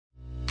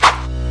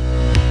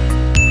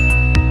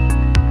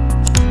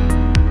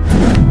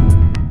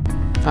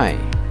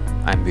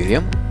I'm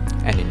William,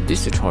 and in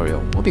this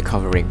tutorial we'll be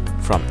covering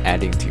from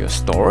adding to your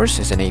stores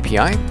as an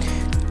API,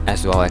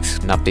 as well as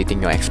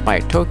updating your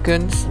expired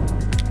tokens.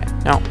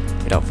 Now,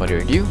 without further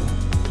ado,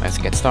 let's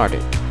get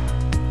started.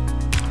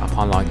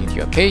 Upon logging into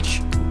your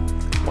page,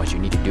 what you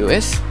need to do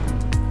is,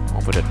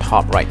 over the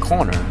top right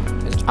corner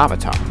is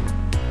avatar.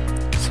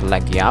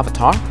 Select the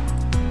avatar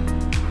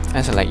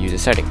and select user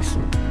settings.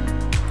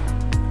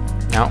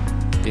 Now,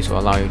 this will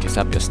allow you to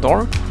set up your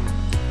store.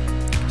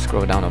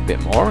 Scroll down a bit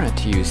more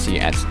until you see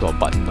add store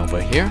button over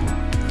here,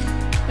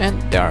 and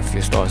there are a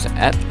few stores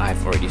that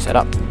I've already set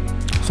up.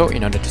 So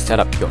in order to set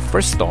up your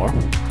first store,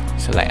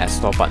 select add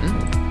store button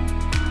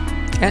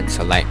and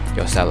select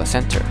your seller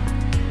center.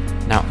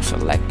 Now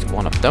select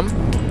one of them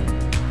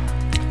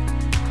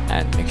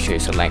and make sure you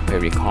select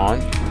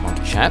PayRecon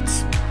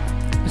multi-chats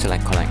and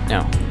select collect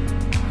now.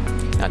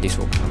 Now this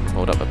will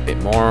load up a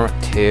bit more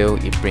till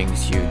it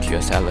brings you to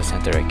your seller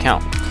center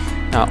account.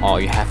 Now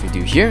all you have to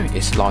do here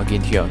is log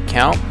into your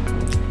account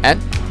and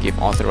give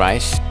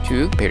authorize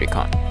to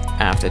PayRecon.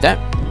 After that,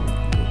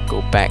 we'll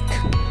go back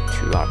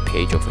to our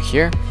page over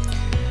here.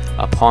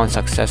 Upon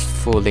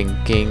successful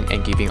linking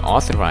and giving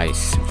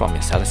authorize from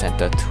your seller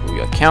center to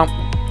your account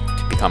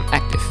to become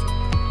active.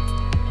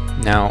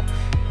 Now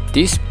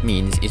this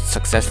means it's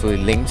successfully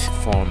linked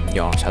from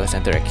your seller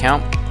center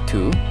account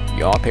to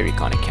your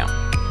PayRecon account.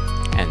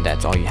 And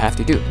that's all you have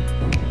to do.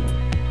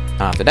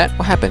 After that,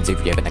 what happens if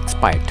you have an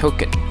expired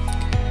token?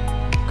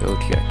 Go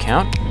to your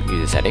account,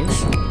 user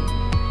settings,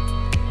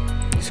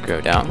 scroll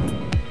down,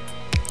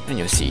 and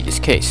you'll see this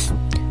case.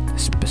 The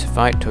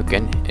specified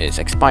token is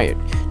expired.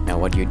 Now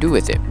what do you do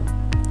with it?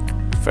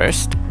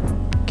 First,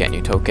 get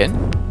new token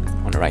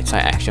on the right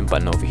side action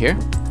button over here,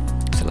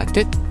 select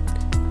it,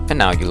 and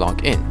now you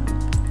log in.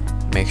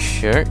 Make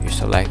sure you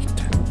select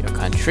your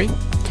country.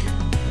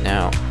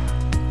 Now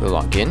we'll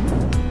log in.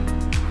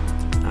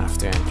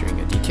 After entering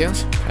your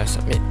details, press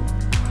submit.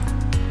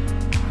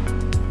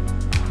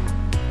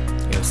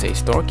 It'll say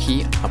store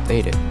key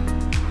updated.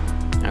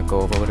 Now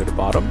go over to the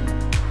bottom.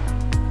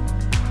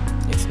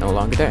 It's no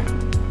longer there.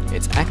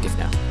 It's active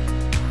now.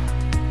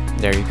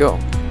 There you go.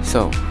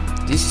 So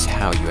this is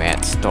how you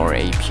add store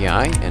API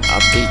and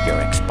update your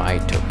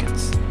expired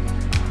tokens.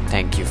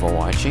 Thank you for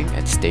watching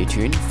and stay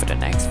tuned for the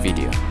next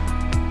video.